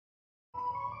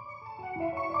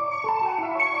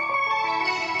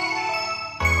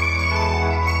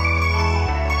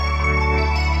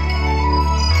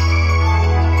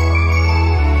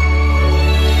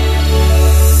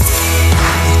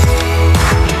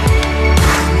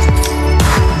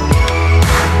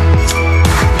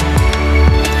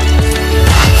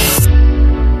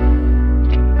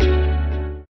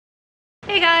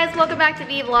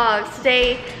vlogs.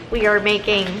 Today we are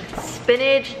making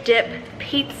spinach dip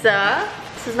pizza.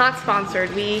 This is not sponsored.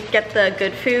 We get the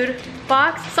good food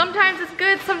box. Sometimes it's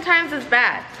good, sometimes it's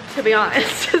bad, to be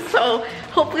honest. So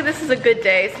hopefully this is a good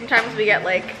day. Sometimes we get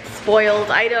like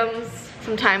spoiled items.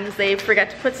 Sometimes they forget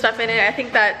to put stuff in it. I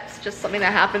think that's just something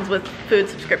that happens with food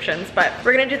subscriptions, but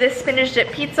we're gonna do this spinach dip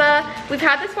pizza. We've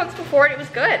had this once before and it was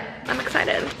good. I'm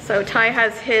excited. So Tye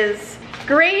has his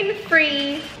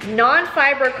grain-free,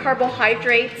 non-fiber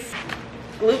carbohydrates,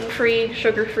 gluten-free,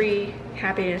 sugar-free,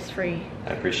 happiness-free. I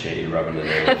appreciate you rubbing it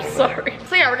in. I'm sorry.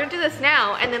 So yeah, we're gonna do this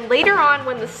now, and then later on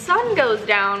when the sun goes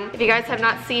down, if you guys have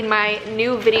not seen my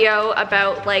new video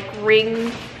about like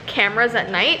Ring cameras at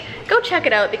night, go check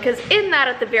it out, because in that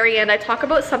at the very end I talk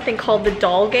about something called the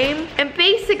doll game. And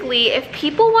basically if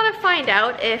people want to find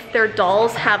out if their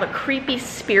dolls have a creepy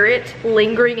spirit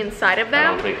lingering inside of them,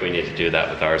 I don't think we need to do that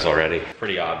with ours already.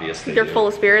 Pretty obvious they're full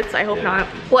of spirits. I hope not.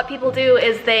 What people do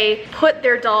is they put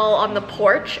their doll on the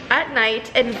porch at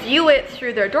night and view it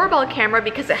through their doorbell camera,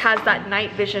 because it has that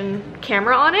night vision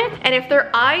camera on it, and if their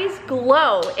eyes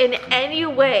glow in any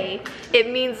way, it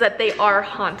means that they are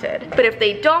haunted. But if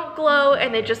they don't glow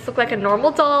and they just look like a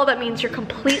normal doll, that means you're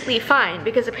completely fine,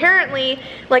 because apparently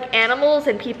like animals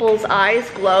and people's eyes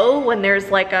glow when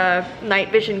there's like a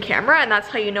night vision camera, and that's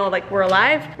how you know like we're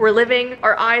alive, we're living,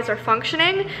 our eyes are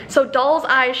functioning. So dolls'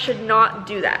 eyes should not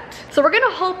do that. So we're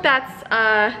gonna hope that's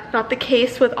not the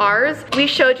case with ours. We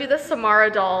showed you the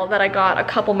Samara doll that I got a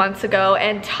couple months ago,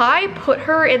 and Tye put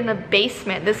her in the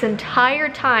basement this entire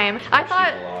time. I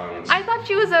thought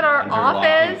she was at our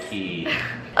office.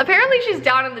 Apparently she's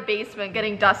down in the basement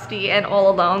getting dusty and all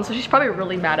alone, so she's probably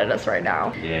really mad at us right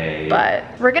now. Yay. But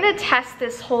we're gonna test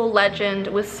this whole legend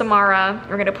with Samara.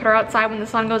 We're gonna put her outside when the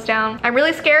sun goes down. I'm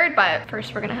really scared, but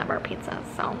first we're gonna have our pizza.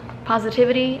 So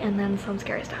positivity and then some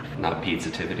scary stuff. Not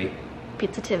pizzativity.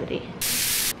 Pizzativity.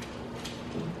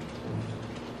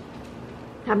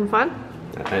 Having fun?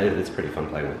 It's pretty fun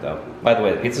playing with though. By the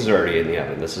way, the pizza's already in the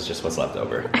oven. This is just what's left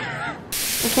over.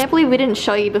 I can't believe we didn't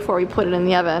show you before we put it in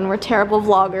the oven. We're terrible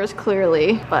vloggers,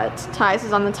 clearly. But Tye's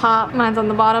is on the top, mine's on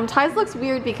the bottom. Tye's looks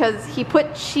weird because he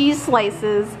put cheese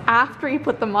slices after he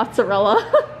put the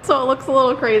mozzarella. So it looks a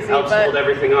little crazy. Helps hold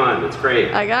everything on, it's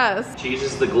great. I guess. Cheese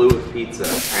is the glue of pizza.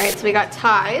 All right, so we got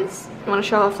Tye's. You wanna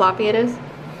show how floppy it is?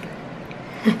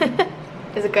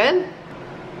 Is it good?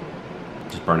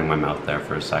 Just burning my mouth there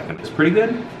for a second. It's pretty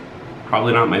good.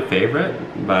 Probably not my favorite,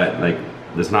 but like,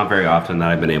 there's not very often that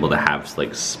I've been able to have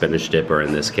like spinach dip, or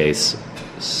in this case,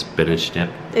 spinach dip.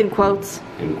 In quotes.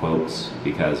 In quotes,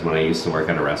 because when I used to work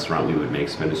at a restaurant, we would make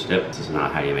spinach dip. This is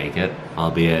not how you make it.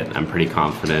 Albeit, I'm pretty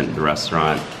confident the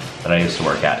restaurant that I used to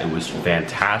work at, it was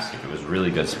fantastic. It was really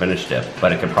good spinach dip,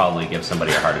 but it could probably give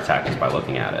somebody a heart attack just by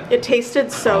looking at it. It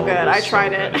tasted so good. I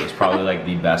tried it. It was probably like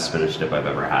the best spinach dip I've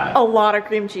ever had. A lot of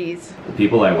cream cheese. The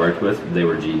people I worked with, they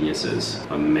were geniuses.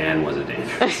 But man, was it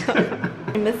dangerous.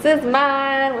 And this is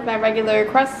mine with my regular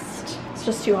crust. It's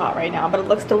just too hot right now, but it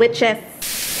looks delicious.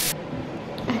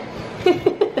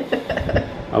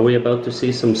 Are we about to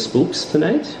see some spooks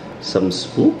tonight? Some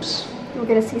spooks? We're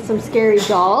gonna see some scary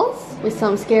dolls with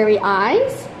some scary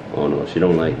eyes. Oh no, she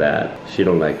don't like that. She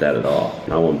don't like that at all.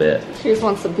 Not one bit. She just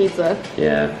wants some pizza.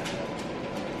 Yeah.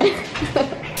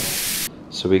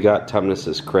 So we got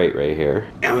Tumnus's crate right here.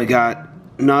 And we got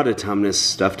not a Tumnus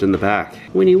stuffed in the back.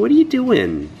 Winnie, what are you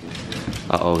doing?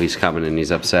 Uh-oh, he's coming and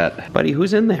he's upset. Buddy,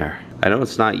 who's in there? I know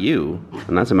it's not you,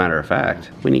 and that's a matter of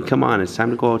fact. Winnie, come on, it's time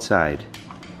to go outside.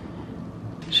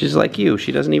 She's like you,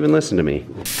 she doesn't even listen to me.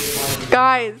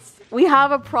 Guys, we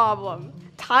have a problem.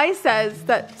 Tye says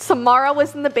that Samara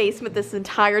was in the basement this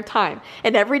entire time,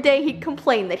 and every day he'd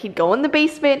complain that he'd go in the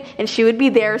basement and she would be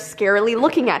there scarily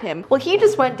looking at him. Well, he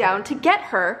just went down to get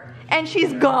her, and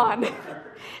she's gone.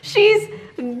 She's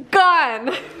gone.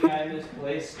 I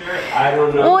misplaced her? I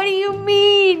don't know. What do you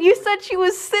mean? You said she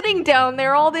was sitting down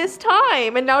there all this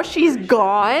time, and now she's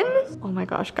gone? Oh my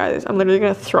gosh, guys, I'm literally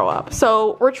gonna throw up.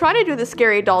 So we're trying to do the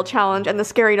scary doll challenge, and the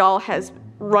scary doll has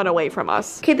run away from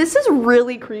us. Okay, this is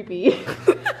really creepy.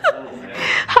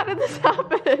 How did this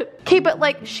happen? Okay, but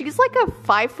like, she's like a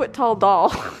 5 foot tall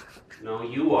doll. No,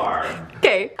 you are.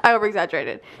 Okay, I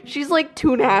over-exaggerated. She's like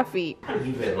 2.5 feet.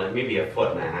 Even like maybe a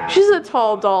foot and a half. She's a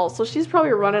tall doll, so she's probably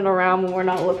running around when we're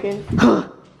not looking.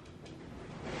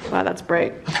 Wow, that's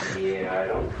bright. Yeah, I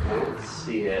don't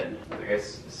see it. I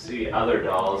guess see other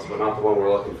dolls, but not the one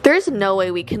we're looking for. There's no way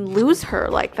we can lose her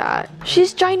like that.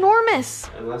 She's ginormous.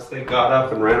 Unless they got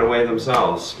up and ran away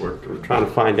themselves. We're trying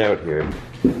to find out here.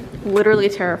 Literally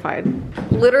terrified.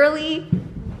 Literally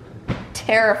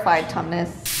terrified,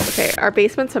 Tumnus. Okay, our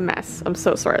basement's a mess. I'm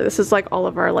so sorry. This is like all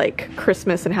of our like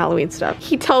Christmas and Halloween stuff.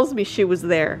 He tells me she was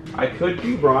there. I could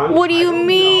be wrong. What do you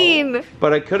mean? Know.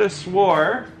 But I could have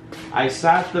swore I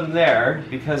sat them there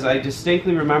because I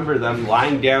distinctly remember them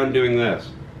lying down doing this.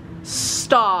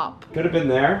 Stop. Could have been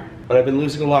there, but I've been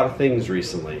losing a lot of things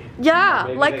recently. Yeah,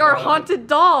 Maybe like our haunted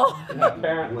doll. Yeah,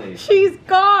 apparently. She's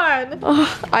gone.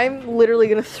 Ugh, I'm literally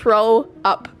gonna throw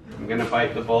up. I'm gonna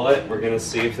bite the bullet. We're gonna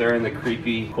see if they're in the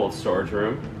creepy cold storage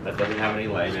room that doesn't have any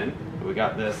light in. We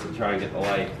got this to try and get the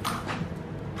light.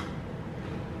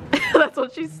 That's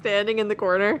what she's standing in the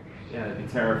corner. Yeah, it'd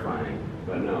be terrifying.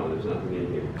 But no, there's nothing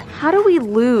in here. How do we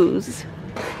lose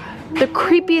the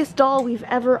creepiest doll we've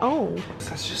ever owned?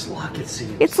 That's just luck, it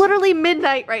seems. It's literally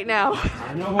midnight right now.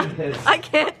 I know it is. I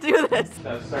can't do this.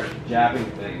 I've started jabbing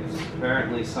things.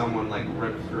 Apparently someone like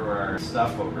ripped through our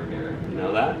stuff over here. You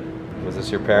know that? Was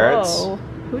this your parents? Whoa,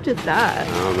 who did that?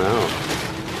 I don't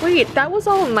know. Wait, that was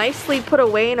all nicely put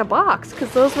away in a box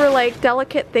because those were like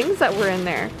delicate things that were in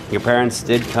there. Your parents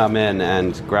did come in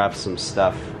and grab some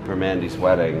stuff for Mandy's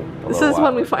wedding. This is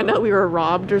when we find out we were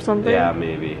robbed or something? Yeah,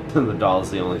 maybe. The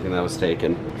doll's the only thing that was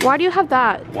taken. Why do you have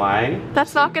that? Why?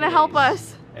 That's not gonna help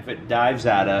us. If it dives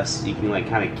at us, you can like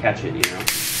kind of catch it, you know?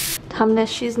 Tumnus,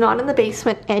 she's not in the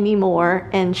basement anymore,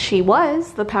 and she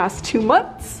was the past 2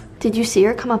 months. Did you see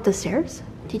her come up the stairs?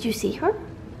 Did you see her?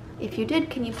 If you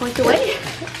did, can you point away?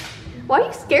 Why are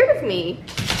you scared of me?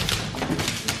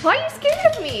 Why are you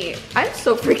scared of me? I'm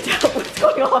so freaked out. What's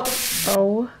going on?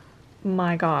 Oh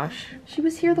my gosh. She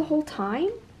was here the whole time?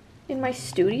 In my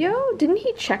studio? Didn't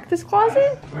he check this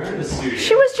closet? Where in the studio?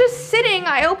 She was just sitting.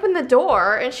 I opened the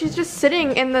door and she's just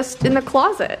sitting in the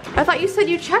closet. I thought you said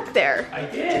you checked there. I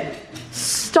did.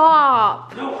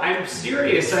 Stop. No, I'm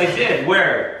serious. I did.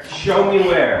 Where? Show me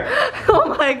where.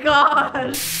 Oh my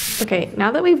gosh. Okay,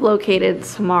 now that we've located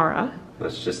Samara.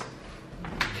 Let's just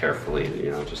carefully,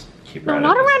 you know, just keep No, her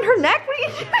not around her neck. What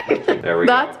are you doing? There we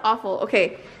That's go. awful.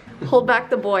 Okay, hold back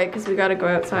the boy because we gotta go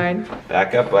outside.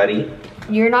 Back up, buddy.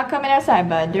 You're not coming outside,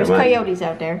 bud. There's Come on. coyotes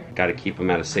out there. Gotta keep them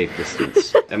at a safe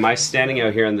distance. Am I standing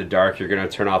out here in the dark? You're gonna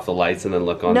turn off the lights and then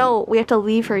look on? No, we have to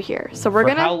leave her here. So we're For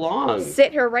gonna how long?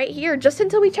 sit her right here just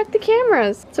until we check the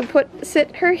cameras. So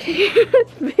sit her here.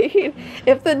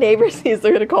 If the neighbor sees,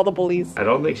 they're gonna call the police. I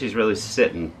don't think she's really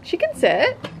sitting. She can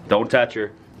sit. Don't touch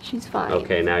her. She's fine.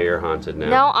 Okay, now you're haunted now.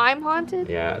 Now I'm haunted?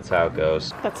 Yeah, that's how it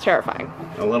goes. That's terrifying.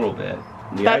 A little bit.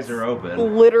 The That's eyes are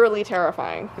open. literally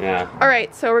terrifying. Yeah. All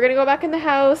right, so we're gonna go back in the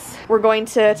house. We're going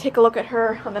to take a look at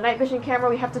her on the night vision camera.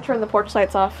 We have to turn the porch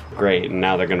lights off. Great, and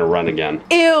now they're gonna run again.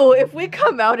 Ew, if we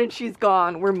come out and she's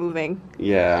gone, we're moving.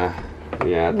 Yeah.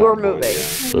 Yeah. at that We're point, moving.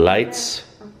 yeah. Lights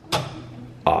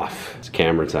off. It's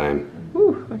camera time.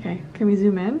 Ooh, okay. Can we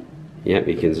zoom in? Yep,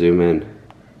 you can zoom in.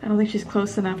 I don't think she's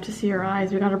close enough to see her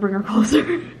eyes. We gotta bring her closer.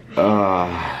 We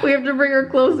have to bring her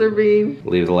closer, Bean.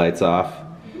 leave the lights off.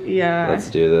 Yeah.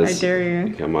 Let's do this. I dare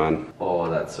you. Come on. Oh,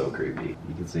 that's so creepy.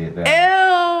 You can see it there.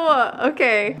 Ew!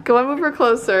 Okay, go on, move her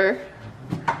closer.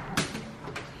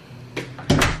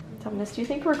 Tumnus, do you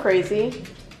think we're crazy?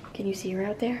 Can you see her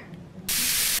out there?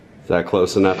 Is that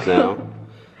close enough now?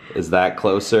 Is that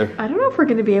closer? I don't know if we're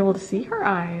gonna be able to see her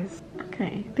eyes.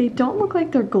 Okay, they don't look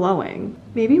like they're glowing.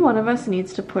 Maybe one of us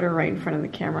needs to put her right in front of the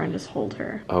camera and just hold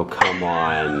her. Oh, come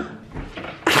on.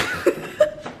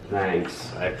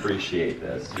 Thanks, I appreciate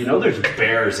this. You know there's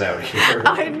bears out here.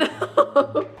 I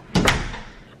know.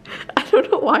 I don't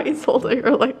know why he's holding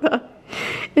her like that.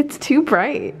 It's too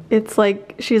bright. It's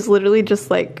like she's literally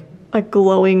just like a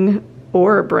glowing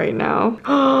orb right now.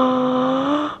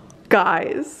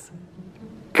 Guys.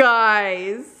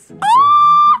 Guys.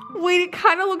 Wait, it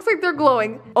kind of looks like they're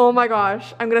glowing. Oh my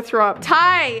gosh, I'm gonna throw up.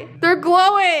 Tye, they're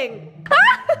glowing.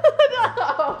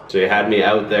 No. So you had me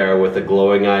out there with a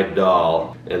glowing-eyed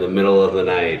doll in the middle of the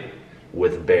night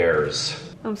with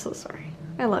bears. I'm so sorry.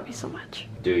 I love you so much.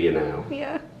 Do you now?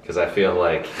 Yeah. Because I feel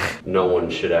like no one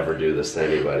should ever do this to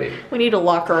anybody. We need to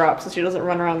lock her up so she doesn't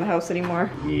run around the house anymore.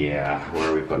 Yeah,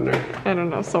 where are we putting her? I don't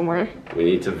know, somewhere. We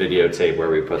need to videotape where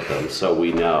we put them so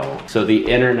we know. So the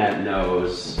internet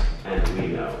knows and we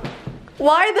know.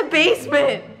 Why the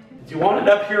basement? Do you want it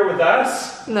up here with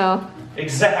us? No.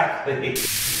 Exactly.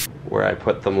 Where I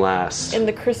put them last. In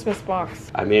the Christmas box.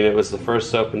 I mean, it was the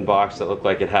first open box that looked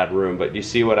like it had room, but you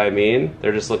see what I mean?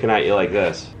 They're just looking at you like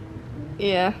this.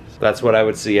 Yeah. That's what I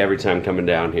would see every time coming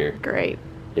down here. Great.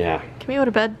 Yeah, Can we go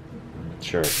to bed?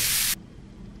 sure.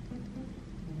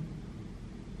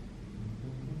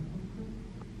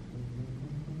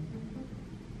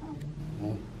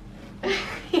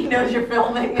 He knows you're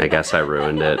filming. I guess I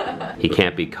ruined it. He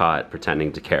can't be caught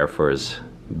pretending to care for his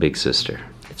big sister.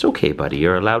 It's okay, buddy.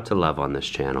 You're allowed to love on this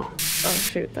channel. Oh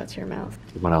shoot, that's your mouth.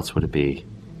 What else would it be?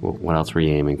 What else were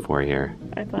you aiming for here?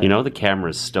 I You know the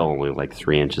camera's still only like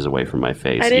 3 inches away from my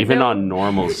face. I didn't Even know. on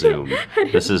normal zoom,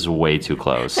 this is way too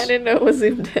close. I didn't know it was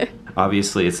zoomed in.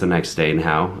 Obviously, it's the next day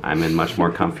now. I'm in much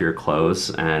more comfier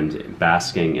clothes and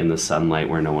basking in the sunlight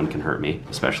where no one can hurt me,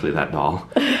 especially that doll.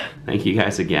 Thank you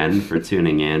guys again for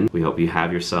tuning in. We hope you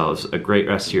have yourselves a great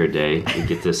rest of your day and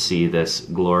get to see this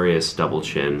glorious double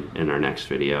chin in our next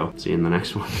video. See you in the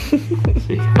next one. See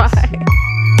you guys. Bye.